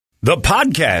The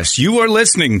podcast you are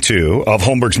listening to of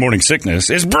Holmberg's Morning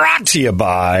Sickness is brought to you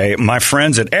by my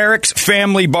friends at Eric's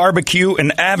Family Barbecue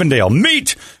in Avondale.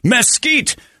 Meet,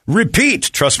 mesquite,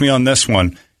 repeat. Trust me on this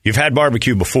one. You've had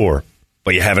barbecue before,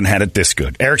 but you haven't had it this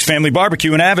good. Eric's Family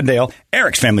Barbecue in Avondale,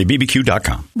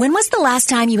 ericsfamilybbq.com. When was the last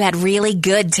time you had really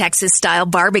good Texas-style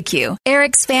barbecue?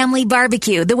 Eric's Family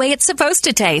Barbecue, the way it's supposed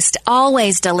to taste.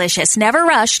 Always delicious, never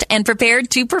rushed, and prepared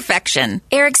to perfection.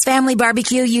 Eric's Family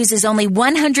Barbecue uses only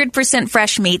 100%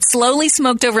 fresh meat, slowly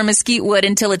smoked over mesquite wood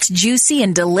until it's juicy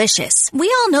and delicious.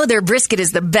 We all know their brisket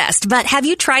is the best, but have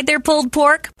you tried their pulled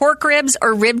pork, pork ribs,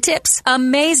 or rib tips?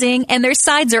 Amazing, and their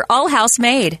sides are all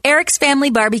house-made. Eric's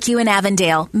Family Barbecue in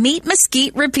Avondale. Meet,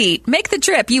 mesquite, repeat. Make the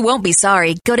trip. You won't be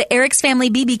sorry. Go to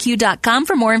ericsfamilybbq.com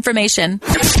for more information.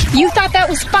 You thought that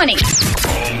was funny.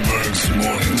 Holmberg's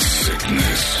Morning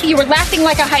Sickness. You were laughing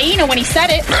like a hyena when he said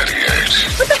it.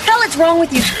 98. What the hell is wrong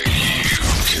with you?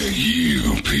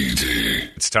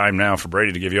 KUPD. It's time now for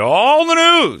Brady to give you all the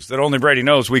news that only Brady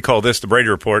knows. We call this the Brady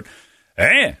Report,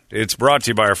 and it's brought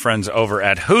to you by our friends over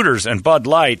at Hooters and Bud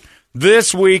Light.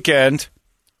 This weekend,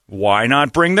 why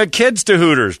not bring the kids to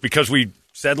Hooters? Because we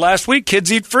said last week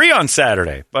kids eat free on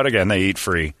Saturday. But again, they eat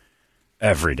free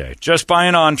every day. Just buy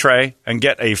an entree and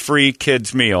get a free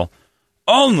kids meal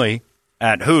only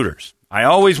at Hooters. I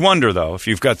always wonder, though, if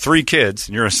you've got 3 kids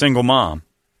and you're a single mom,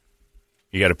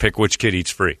 you got to pick which kid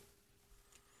eats free.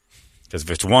 Because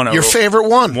if it's one, your favorite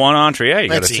one, one entree,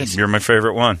 yeah, you're my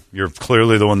favorite one. You're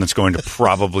clearly the one that's going to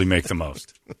probably make the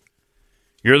most.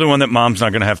 You're the one that mom's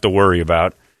not going to have to worry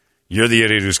about. You're the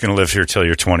idiot who's going to live here till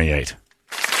you're 28.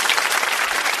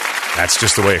 That's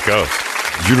just the way it goes.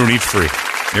 You don't eat free.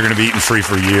 You're going to be eating free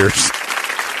for years.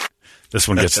 This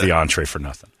one gets the entree for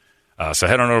nothing. So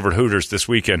head on over to Hooters this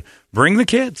weekend. Bring the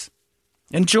kids.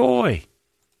 Enjoy.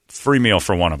 Free meal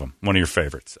for one of them. One of your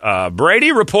favorites.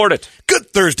 Brady, report it. Good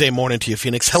Thursday morning to you,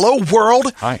 Phoenix. Hello,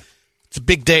 world. Hi. It's a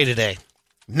big day today.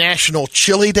 National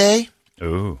Chili Day.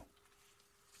 Ooh.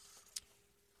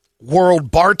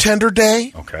 World Bartender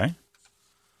Day. Okay.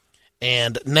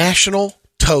 And National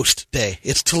Toast Day.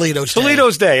 It's Toledo's Day.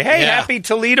 Toledo's Day. Hey, Yeah. Happy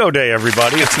Toledo Day,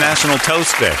 everybody. It's National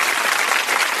Toast Day.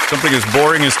 Something as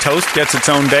boring as toast gets its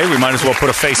own day. We might as well put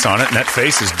a face on it, and that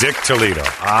face is Dick Toledo.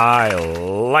 I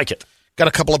like it. Got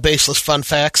a couple of baseless fun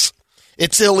facts.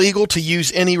 It's illegal to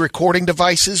use any recording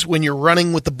devices when you're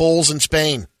running with the bulls in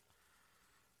Spain.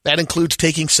 That includes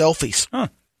taking selfies. Huh.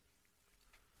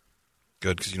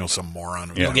 Good, because some moron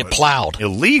would You'll get plowed.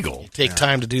 Illegal. Take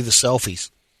time to do the selfies.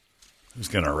 Who's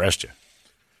going to arrest you?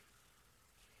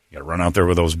 You got to run out there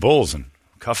with those bulls and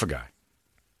cuff a guy.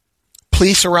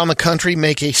 Police around the country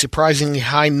make a surprisingly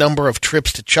high number of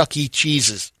trips to Chuck E.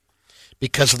 Cheese's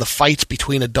because of the fights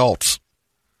between adults.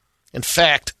 In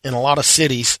fact, in a lot of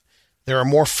cities, there are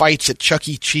more fights at Chuck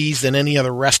E. Cheese than any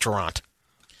other restaurant.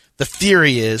 The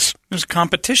theory is There's a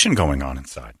competition going on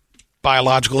inside.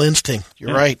 biological instinct.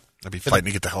 You're right. I'd be fighting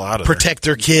to get the hell out of Protect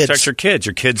their kids. Protect your kids.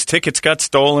 Your kids' tickets got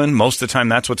stolen. Most of the time,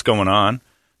 that's what's going on.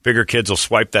 Bigger kids will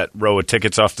swipe that row of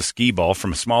tickets off the skee ball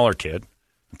from a smaller kid.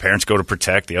 The parents go to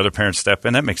protect. The other parents step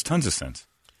in. That makes tons of sense.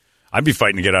 I'd be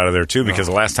fighting to get out of there, too, because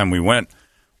the last time we went,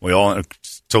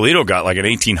 Toledo got like an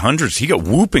 1800s. He got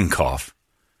whooping cough.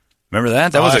 Remember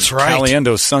that? That was at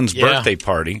Caliendo's son's birthday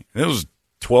party. It was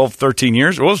 12, 13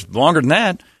 years. It was longer than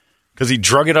that because he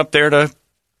drug it up there to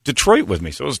Detroit with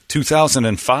me. So it was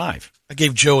 2005. I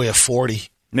gave Joey a 40.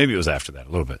 Maybe it was after that, a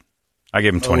little bit. I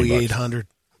gave him 20 bucks. 800.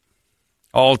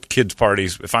 All kids'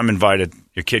 parties, if I'm invited,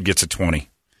 your kid gets a 20.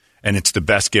 And it's the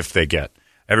best gift they get.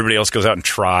 Everybody else goes out and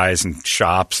tries and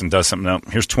shops and does something else.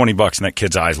 Here's 20 bucks, and that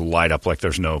kid's eyes light up like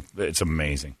there's no... It's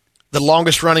amazing. The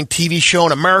longest-running TV show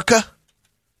in America?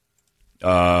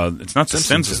 It's not The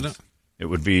Simpsons. isn't it? It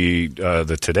would be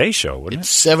the Today Show, wouldn't It's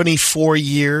 74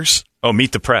 years. Oh,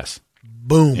 Meet the Press.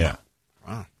 Boom. Yeah.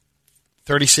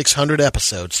 3,600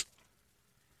 episodes.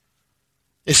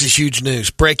 This is huge news.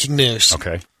 Breaking news.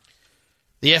 Okay.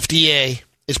 The FDA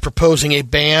is proposing a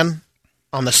ban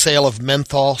on the sale of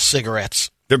menthol cigarettes.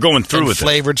 They're going through and with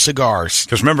flavored cigars.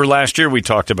 Because remember last year we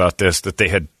talked about this, that they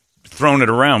had thrown it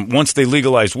around. Once they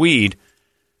legalized weed,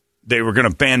 they were going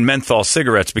to ban menthol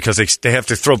cigarettes because they have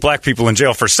to throw black people in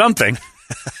jail for something.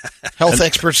 Health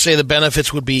experts say the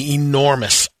benefits would be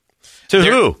enormous.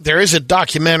 Who? There is a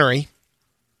documentary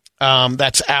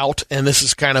that's out, and this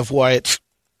is kind of why it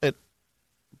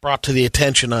brought to the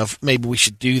attention of maybe we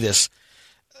should do this.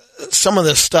 Some of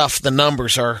this stuff, the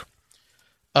numbers are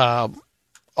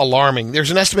alarming. There's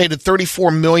an estimated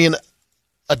 34 million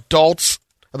adults,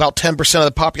 about 10% of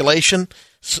the population,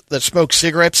 that smoke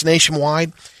cigarettes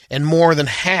nationwide, and more than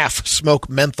half smoke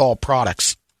menthol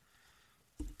products.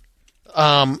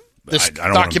 This I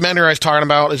don't documentary I was talking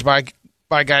about is by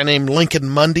a guy named Lincoln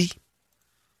Mundy.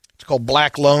 It's called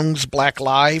Black Lungs, Black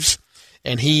Lives.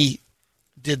 And he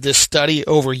did this study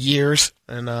over years.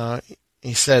 And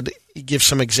he said he gives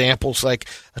some examples, like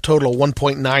a total of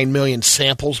 1.9 million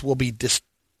samples will be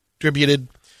distributed,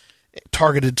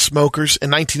 targeted smokers. In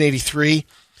 1983,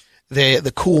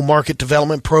 the Cool Market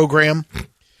Development Program,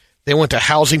 they went to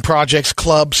housing projects,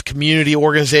 clubs, community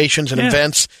organizations, and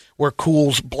events where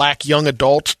Cool's black young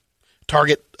adults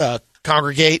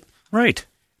congregate. Right.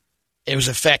 It was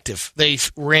effective. They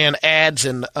ran ads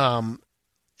in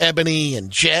Ebony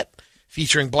and Jet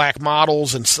featuring black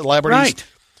models and celebrities.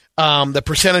 Right. The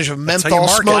percentage of how you menthol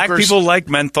market. smokers. Black people like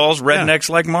menthols, rednecks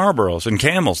like Marlboros and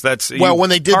Camels. When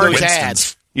they did those Winston's.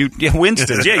 ads.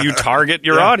 Winston's, you target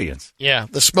your audience. Yeah,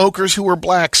 the smokers who were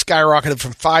black skyrocketed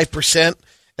from 5%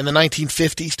 in the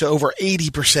 1950s to over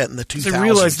 80% in the 2000s. They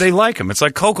realize they like them. It's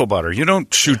like cocoa butter. You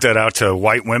don't shoot that out to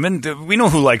white women. We know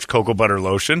who likes cocoa butter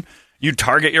lotion. You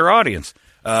target your audience.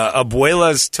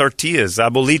 Abuela's tortillas,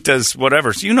 abuelitas,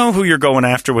 whatever. So you know who you're going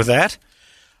after with that.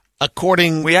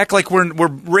 We act like we're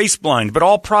race blind, but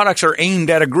all products are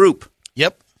aimed at a group.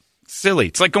 Yep. Silly.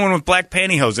 It's like going with black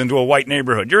pantyhose into a white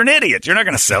neighborhood. You're an idiot. You're not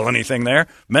going to sell anything there.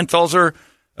 Menthols are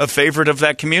a favorite of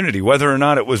that community. Whether or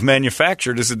not it was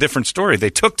manufactured is a different story. They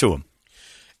took to them.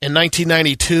 In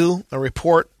 1992, a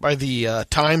report by the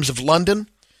Times of London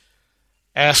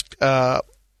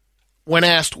when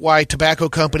asked why tobacco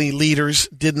company leaders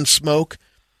didn't smoke,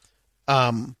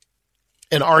 an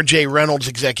R.J. Reynolds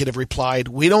executive replied,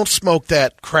 "We don't smoke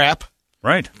that crap.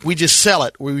 Right. We just sell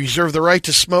it. We reserve the right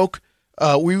to smoke.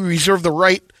 We reserve the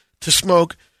right to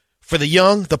smoke for the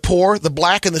young, the poor, the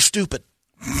black, and the stupid."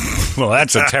 Well,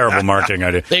 that's a terrible marketing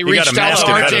idea. They reached out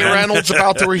to R.J. Reynolds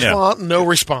about the response. No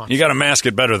response. You got to mask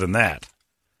it better than that.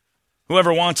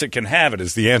 Whoever wants it can have it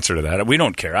is the answer to that. We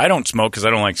don't care. I don't smoke because I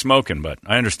don't like smoking, but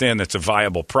I understand that's a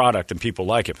viable product and people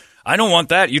like it. I don't want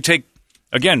that. You take,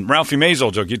 again, Ralphie May's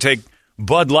old joke, you take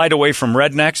Bud Light away from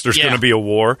rednecks, there's going to be a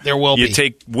war. There will be. You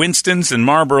take Winston's and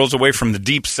Marlboros away from the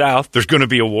Deep South, there's going to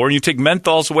be a war. You take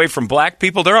menthols away from black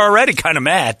people, they're already kind of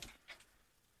mad.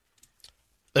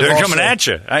 They're coming at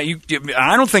you.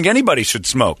 I don't think anybody should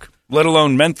smoke, let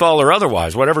alone menthol or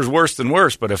otherwise. Whatever's worse than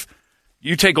worse. But if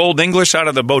you take Old English out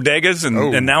of the bodegas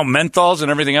and now menthols and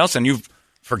everything else, and you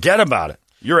forget about it,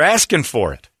 you're asking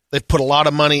for it. They've put a lot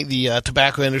of money. The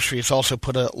tobacco industry has also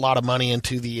put a lot of money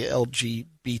into the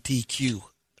LGBTQ.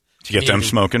 To get them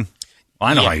smoking? Well,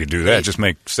 I know how you do that. Just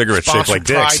make cigarettes shaped like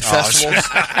dicks.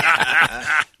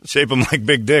 Shape them like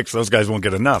big dicks. Those guys won't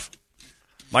get enough.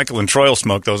 Michael and Troy will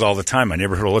smoke those all the time. My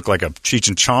neighborhood will look like a Cheech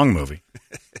and Chong movie.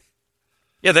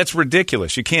 Yeah, that's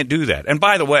ridiculous. You can't do that. And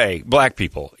by the way, black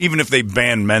people, even if they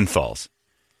ban menthols,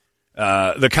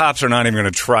 the cops are not even going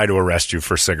to try to arrest you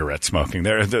for cigarette smoking.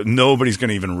 Nobody's going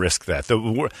to even risk that.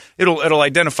 It'll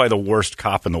identify the worst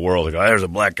cop in the world. They go, there's a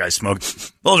black guy smoking.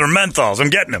 Those are menthols. I'm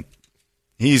getting him.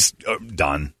 He's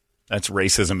done. That's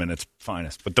racism in its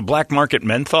finest. But the black market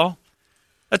menthol,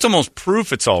 that's almost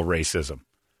proof it's all racism.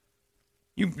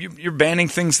 You're banning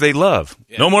things they love.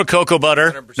 Yeah. No more cocoa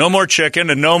butter, 100%. No more chicken,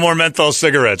 and no more menthol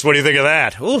cigarettes. What do you think of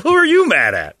that? Well, who are you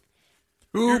mad at?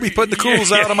 Who be putting the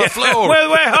cools out on my floor? Wait,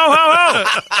 ho.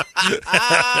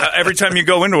 Every time you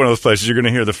go into one of those places, you're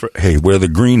going to hear hey, where are the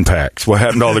green packs? What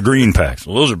happened to all the green packs?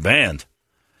 Well, those are banned.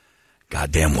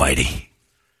 Goddamn whitey.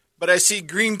 But I see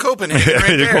green Copenhagen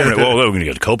right there. Well, we're going to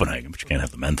get to Copenhagen, but you can't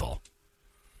have the menthol.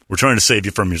 We're trying to save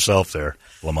you from yourself there,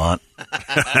 Lamont.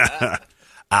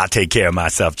 I'll take care of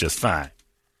myself just fine.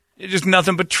 It's just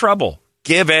nothing but trouble.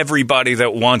 Give everybody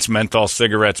that wants menthol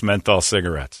cigarettes.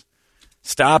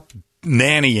 Stop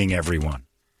nannying everyone.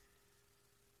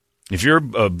 If you're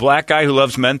a black guy who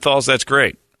loves menthols, that's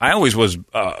great. I always was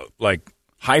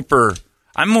hyper.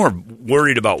 I'm more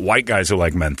worried about white guys who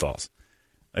like menthols.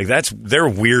 They're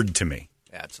weird to me.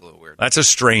 Yeah, it's a little weird. That's a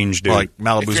strange dude. Like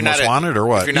Malibu's Most Wanted or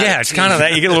what? Yeah, it's kind of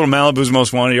that. You get a little Malibu's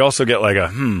Most Wanted. You also get like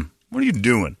what are you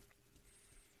doing?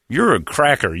 You're a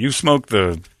cracker. You smoke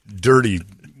the dirty,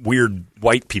 weird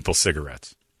white people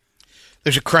cigarettes.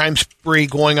 There's a crime spree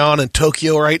going on in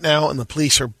Tokyo right now, and the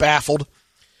police are baffled.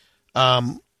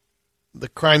 The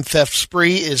crime theft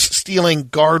spree is stealing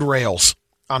guardrails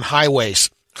on highways.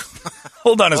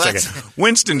 Hold on a second.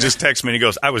 Winston just texted me and he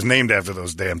goes, I was named after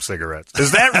those damn cigarettes.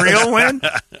 Is that real, Win?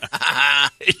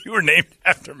 You were named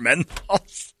after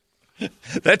menthols?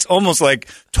 That's almost like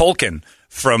Tolkien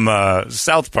from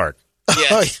South Park.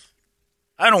 Yes.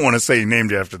 I don't want to say he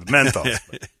named you after the menthols.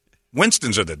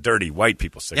 Winston's are the dirty white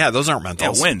people cigarettes. Yeah, those aren't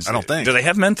menthols. Yeah, Wins. I don't think. Do they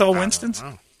have menthol Winstons?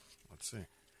 Let's see.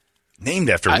 Named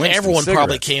after Winston Everyone cigarettes.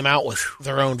 probably came out with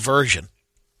their own version.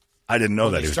 I didn't know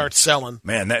that. They start selling.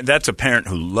 Man, that's a parent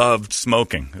who loved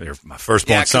smoking. My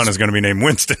firstborn son is going to be named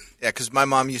Winston. Yeah, because my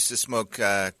mom used to smoke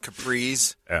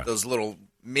Capris, those little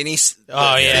mini,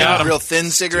 real thin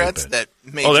cigarettes that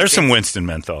made. Oh, there's some Winston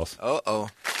menthols.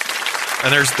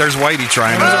 And there's Whitey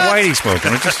trying. There's a Whitey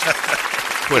smoking. Just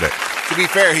quit it. To be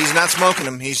fair, he's not smoking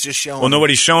them. He's just showing. Well,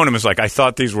 nobody's showing him. Is like I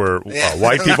thought these were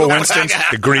white people Winstons.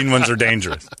 The green ones are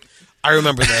dangerous. I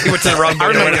remember that. He went to the wrong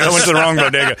bodega. I went to the wrong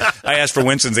bodega. I asked for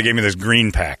Winstons. They gave me this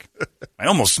green pack. I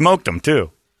almost smoked them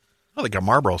too. Oh, they got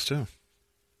Marlboros too.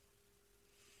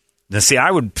 Now, see,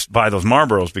 I would buy those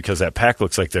Marlboros because that pack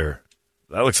looks like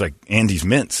Andy's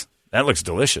Mints. That looks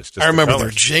delicious. Just I remember the their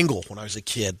jingle when I was a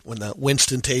kid, when the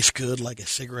Winston tastes good like a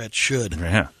cigarette should.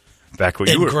 Yeah. Back when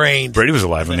you were. Brady was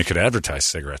alive when they could advertise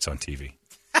cigarettes on TV.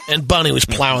 And Bunny was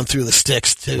plowing through the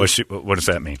sticks, too. What does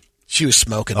that mean? She was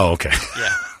smoking. Oh, okay.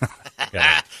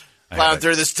 Yeah. Plowing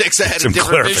through the sticks. I had some a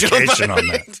different clarification on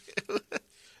that.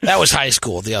 That was high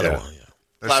school, the other one.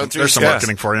 Yeah. There's some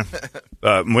marketing for you.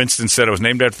 Winston said it was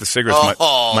named after the cigarettes.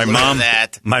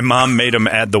 My mom made him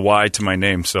add the Y to my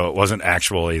name, so it wasn't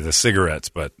actually the cigarettes,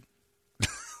 but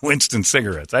Winston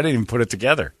cigarettes. I didn't even put it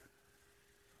together.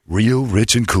 Real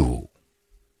rich and cool.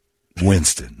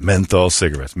 Winston menthol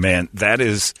cigarettes. Man, that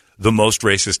is the most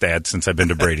racist ad since I've been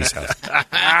to Brady's house.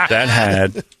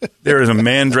 There is a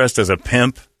man dressed as a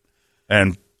pimp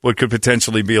and what could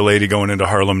potentially be a lady going into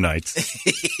Harlem Nights.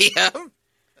 Yeah.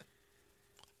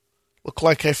 Look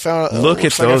like I found. Look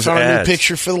at those I found ads. a new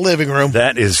picture for the living room.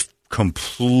 That is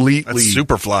completely That's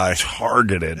Superfly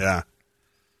targeted. Yeah.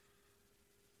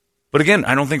 But again,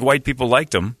 I don't think white people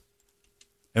liked them,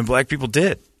 and black people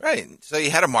did. Right. So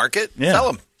you had a market. Yeah.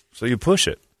 Sell them. So you push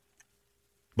it.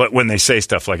 But when they say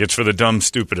stuff like it's for the dumb,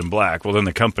 stupid, and black, well, then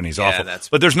the company's awful.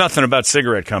 But there's nothing about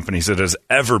cigarette companies that has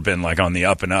ever been like on the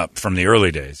up and up from the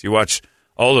early days. You watch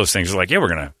all those things. It's like, yeah, we're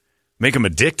going to make them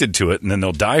addicted to it, and then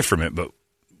they'll die from it, but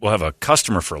we'll have a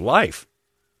customer for life.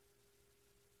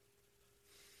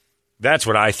 That's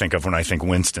what I think of when I think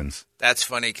Winston's. That's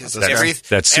funny because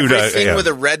everything with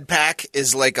a red pack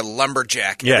is like a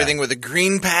lumberjack. Yeah. Everything with a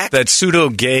green pack. That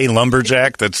pseudo-gay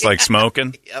lumberjack that's like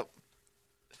smoking. Yep.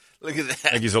 Look at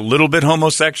that. Like he's a little bit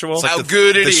homosexual. How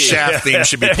good it The is. Shaft theme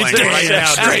should be playing right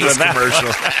now during this commercial.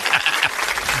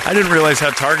 I didn't realize how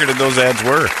targeted those ads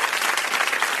were.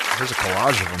 There's a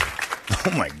collage of them.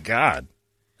 Oh, my God.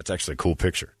 That's actually a cool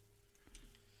picture.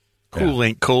 Cool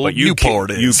ain't cool. But You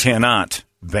cannot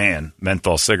ban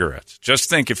menthol cigarettes. Just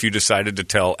think if you decided to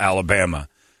tell Alabama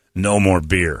no more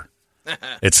beer.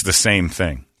 It's the same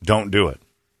thing. Don't do it.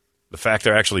 The fact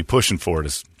they're actually pushing for it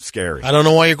is scary. I don't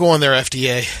know why you're going there,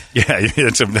 FDA. Yeah,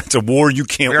 it's a war you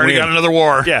can't win. We already got another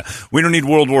war. Yeah, we don't need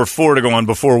World War IV to go on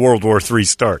before World War III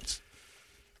starts.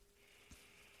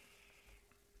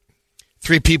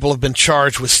 3 people have been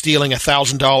charged with stealing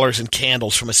 $1,000 in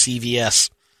candles from a CVS.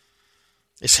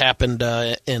 This happened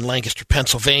in Lancaster,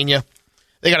 Pennsylvania.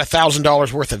 They got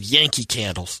 $1,000 worth of Yankee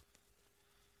candles.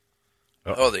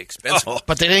 Oh, the expensive.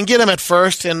 But they didn't get them at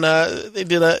first, and they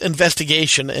did an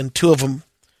investigation, and 2 of them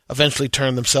eventually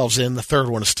turned themselves in. The 3rd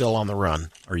one is still on the run.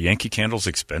 Are Yankee candles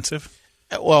expensive?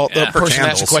 Well, the person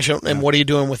asked the candles. question, and what are you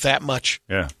doing with that much,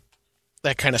 Yeah.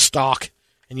 that kind of stock?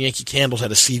 And Yankee Candles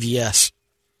had a CVS.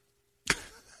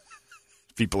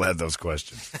 People had those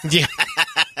questions. Yeah.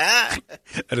 That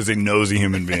is a nosy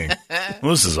human being.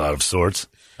 Well, this is out of sorts.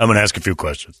 I'm going to ask a few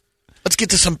questions. Let's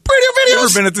get to some pretty You videos.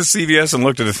 ever been at the CVS and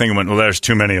looked at the thing and went, well, there's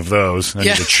too many of those. I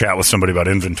Yeah. need to chat with somebody about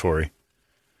inventory.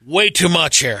 Way too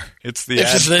much here. It's the This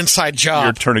ad is an inside you're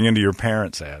job. turning into your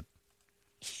parents' ad.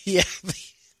 Yeah.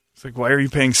 It's like, why are you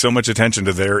paying so much attention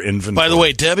to their inventory? By the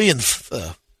way, Debbie in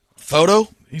photo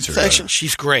These are, section,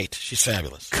 she's great. She's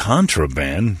fabulous.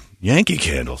 Contraband Yankee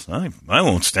candles. I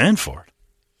won't stand for it.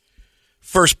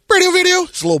 First radio video.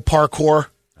 It's a little parkour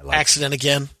like accident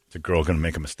again. Is a girl going to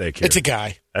make a mistake here? It's a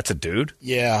guy. That's a dude?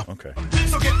 Yeah. Okay.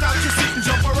 So get out your seat and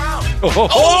jump around.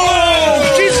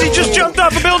 Oh, Jesus, he just jumped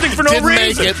off a building for no Didn't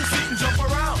reason. make it. Jump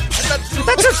around.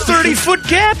 That's a 30-foot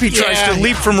gap he tries Yeah. to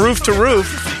leap from roof to roof.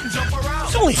 Jump around.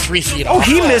 It's only 3 feet Oh, off.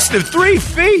 he missed it 3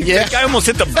 feet. Yeah. That guy almost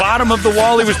hit the bottom of the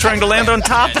wall he was trying to land on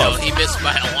top of. He missed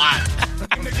by a lot.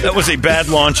 That was a bad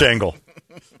launch angle.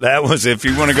 That was, if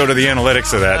you want to go to the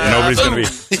analytics of that, nobody's going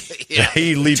to be. Yeah.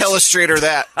 He leaped Telestrator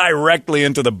that. directly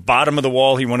into the bottom of the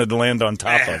wall he wanted to land on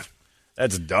top of.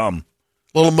 That's dumb.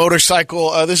 Little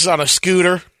motorcycle. This is on a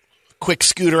scooter. Quick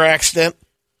scooter accident.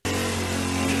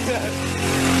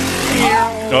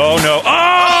 Oh, no.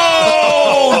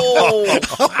 Oh!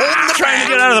 Trying to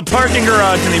get out of the parking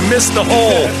garage, and he missed the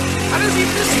hole. How does he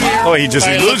miss it? Oh, he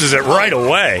loses it right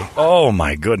away. Oh,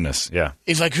 my goodness. Yeah.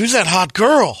 He's like, who's that hot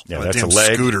girl? Yeah, A that's a damn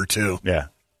leg. scooter, too. Yeah.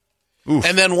 Oof.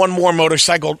 And then one more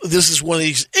motorcycle. This is one of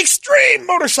these extreme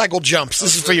motorcycle jumps.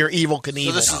 This is for your Evil Knievel.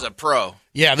 So this is a pro.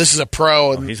 Yeah, this is a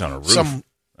pro. And he's on a roof.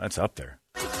 That's up there.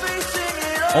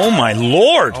 Oh, my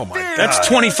Lord. Oh, my God. That's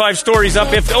 25 stories up.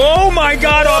 Oh, my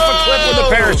God, off a cliff with a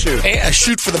parachute. A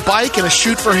shoot for the bike and a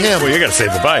shoot for him. Well, you got to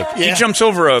save the bike. Yeah. He jumps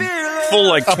over a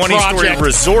full, 20-story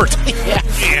resort. Yeah.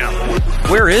 Damn.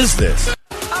 Where is this?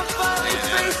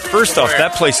 First off,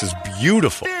 that place is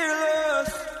beautiful.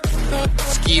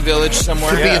 Ski village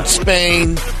somewhere. Could be in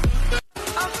Spain.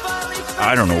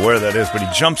 I don't know where that is, but he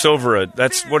jumps over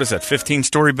that's, what is that,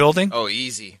 15-story building? Oh,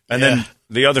 easy. And then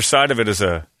the other side of it is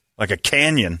a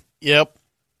canyon. Yep.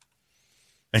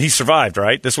 And he survived,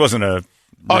 right? This wasn't a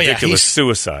ridiculous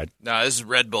suicide. No, this is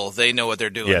Red Bull. They know what they're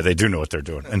doing. Yeah, they do know what they're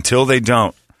doing. Until they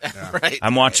don't. Right.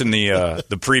 I'm watching the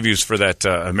previews for that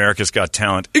America's Got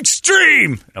Talent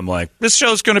Extreme. I'm like, this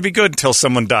show's going to be good until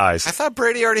someone dies. I thought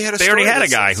Brady already had a They story. already had a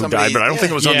guy who died, but I don't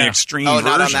think it was on the extreme Oh, version.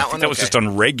 not on that I think one? that was Okay. just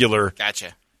on regular.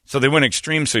 Gotcha. So they went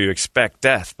extreme, so you expect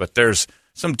death. But there's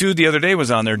some dude the other day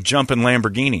was on there jumping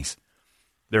Lamborghinis.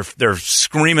 They're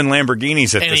screaming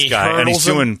Lamborghinis at And this he guy, and he's hurdles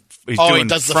doing he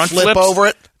does the front flip flips, over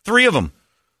it. 3 of them,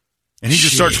 and he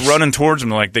just starts running towards them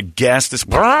like the gas this,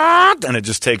 and it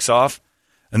just takes off.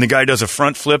 And the guy does a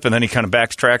front flip, and then he kind of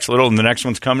backtracks a little, and the next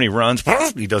one's coming. He runs.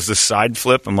 He does this side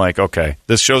flip. I'm like, okay,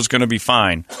 this show's going to be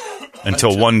fine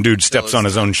until one dude steps on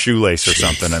his own shoelace or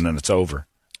something, and then it's over.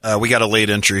 We got a late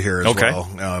entry here as Okay.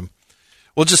 well.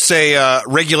 We'll just say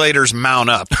regulators mount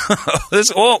up.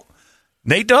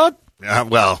 Nate Dogg?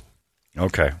 Well,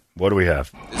 Okay, what do we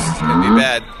have? This is going to be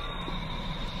bad.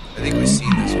 I think we've seen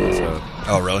this one.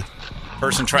 oh, really?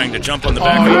 Person trying to jump on the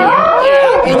back.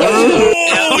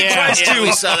 He tries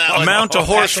we saw that to one. mount a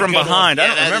horse from behind. I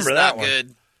don't Yeah, remember is that not one.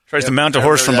 Good. Tries to mount a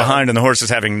horse from behind, and the horse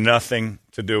is having nothing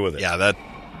to do with it. Yeah, that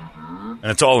And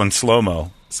it's all in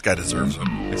slow-mo. this guy deserves it.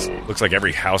 It looks like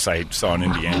every house I saw in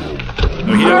Indiana.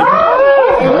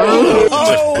 He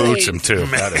just boots him, too.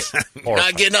 That is horrifying.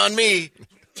 Not getting on me.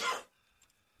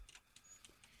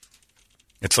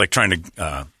 It's like trying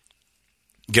to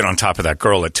get on top of that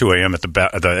girl at 2 a.m. at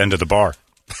the end of the bar.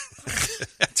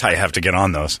 That's how you have to get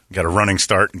on those. You got a running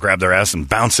start and grab their ass and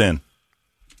bounce in.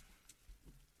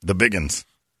 The biggins.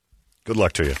 Good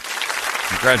luck to you.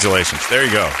 Congratulations. There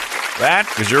you go.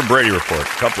 That is your Brady Report. A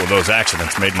couple of those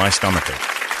accidents made my stomach ache.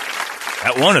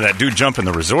 That one of that dude jumping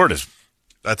the resort is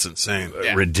That's insane.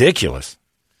 ridiculous.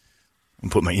 I'm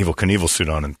put my Evil Knievel suit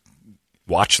on and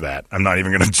watch that. I'm not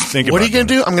even going to think about it. What are you going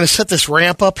to do? I'm going to set this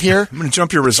ramp up here. I'm going to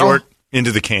jump your resort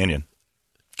into the canyon.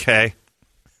 Okay.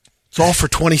 It's all for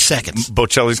 20 seconds.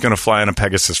 Bocelli's going to fly on a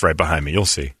Pegasus right behind me. You'll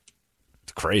see.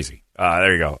 It's crazy.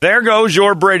 There you go. There goes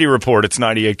your Brady Report. It's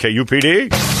 98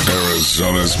 KUPD.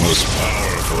 Arizona's most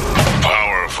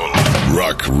powerful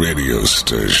rock radio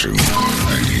station. 98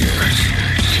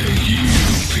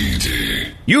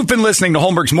 KUPD. You've been listening to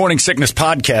Holmberg's Morning Sickness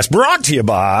Podcast, brought to you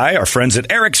by our friends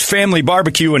at Eric's Family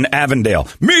Barbecue in Avondale.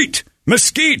 Meet,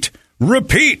 mesquite,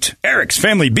 repeat.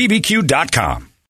 Eric'sFamilyBBQ.com.